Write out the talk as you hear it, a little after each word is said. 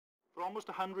For almost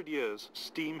 100 years,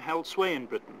 steam held sway in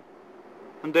Britain.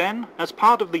 And then, as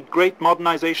part of the Great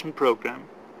Modernisation Programme,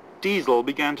 diesel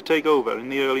began to take over in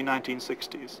the early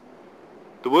 1960s.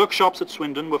 The workshops at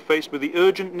Swindon were faced with the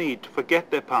urgent need to forget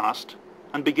their past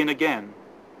and begin again,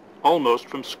 almost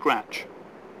from scratch.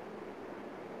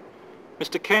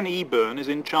 Mr. Ken Eburn is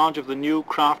in charge of the new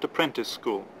Craft Apprentice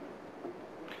School.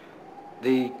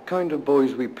 The kind of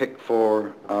boys we pick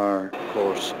for our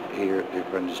course here at the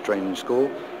Apprentice Training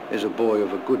School is a boy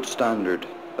of a good standard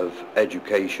of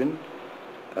education,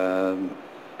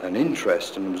 an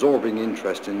interest, an absorbing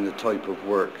interest in the type of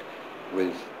work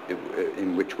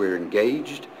in which we're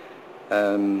engaged,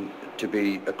 to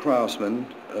be a craftsman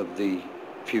of the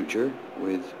future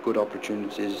with good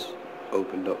opportunities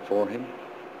opened up for him.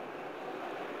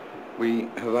 We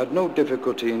have had no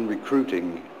difficulty in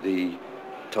recruiting the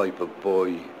type of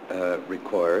boy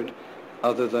required,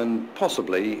 other than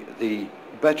possibly the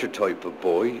better type of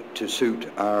boy to suit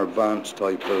our advanced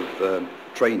type of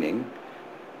training.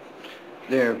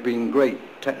 There have been great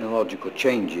technological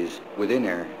changes within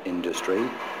our industry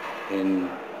in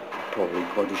probably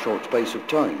quite a short space of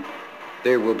time.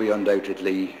 There will be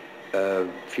undoubtedly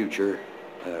future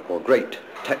or great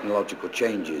technological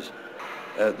changes.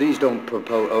 These don't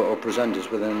propose or present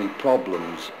us with any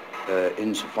problems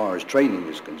insofar as training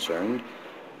is concerned.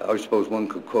 I suppose one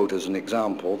could quote as an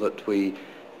example that we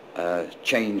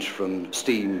changed from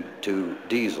steam to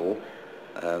diesel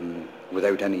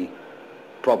without any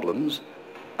problems,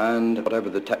 and whatever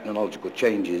the technological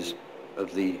changes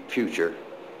of the future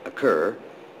occur,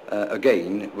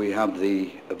 again we have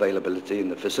the availability and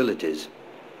the facilities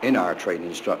in our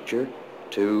training structure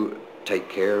to take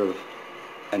care of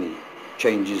any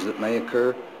changes that may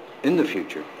occur in the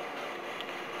future.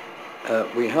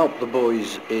 We help the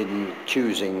boys in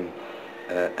choosing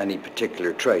any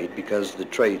particular trade, because the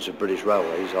trades of British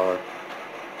Railways are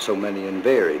so many and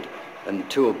varied, and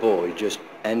to a boy just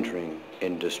entering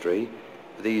industry,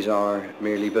 these are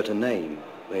merely but a name.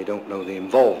 They don't know the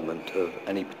involvement of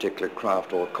any particular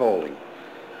craft or calling,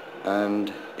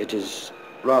 and it is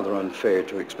rather unfair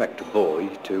to expect a boy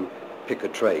to pick a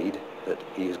trade that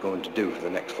he is going to do for the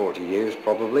next 40 years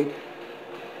probably,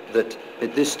 that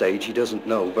at this stage he doesn't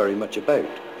know very much about.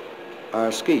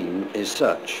 Our scheme is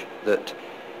such that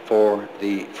for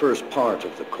the first part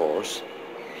of the course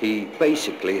he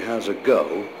basically has a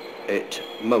go at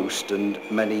most and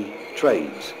many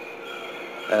trades.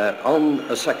 On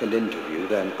a second interview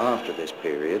then, after this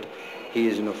period, he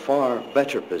is in a far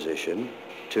better position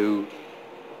to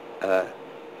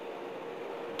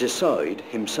decide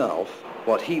himself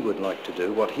what he would like to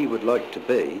do, what he would like to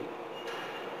be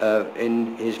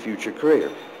in his future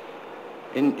career.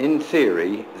 In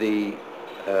theory, the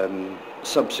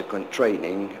subsequent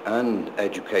training and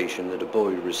education that a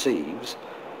boy receives,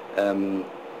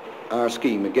 our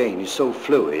scheme again is so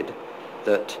fluid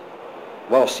that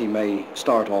whilst he may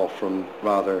start off from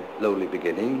rather lowly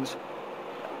beginnings,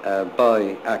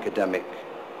 by academic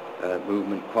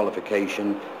movement,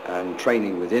 qualification and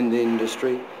training within the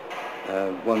industry,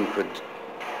 one could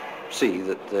see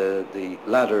that the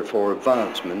ladder for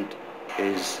advancement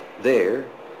is there,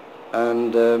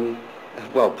 and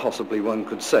well, possibly one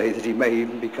could say that he may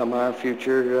even become our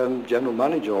future general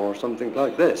manager or something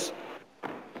like this.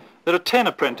 There are 10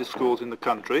 apprentice schools in the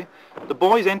country. The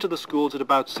boys enter the schools at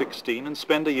about 16 and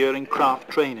spend a year in craft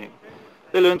training.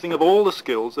 They learn something of all the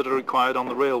skills that are required on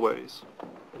the railways.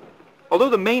 Although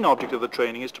the main object of the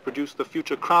training is to produce the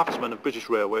future craftsmen of British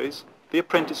Railways, the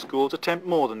apprentice schools attempt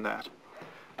more than that.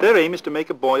 Their aim is to make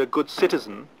a boy a good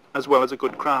citizen as well as a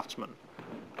good craftsman.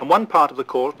 And one part of the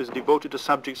course is devoted to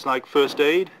subjects like first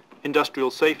aid, industrial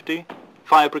safety,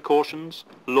 fire precautions,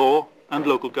 law and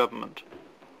local government.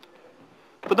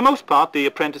 For the most part, the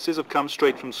apprentices have come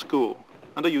straight from school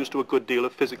and are used to a good deal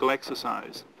of physical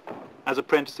exercise. As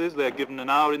apprentices, they are given an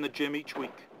hour in the gym each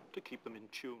week to keep them in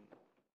tune.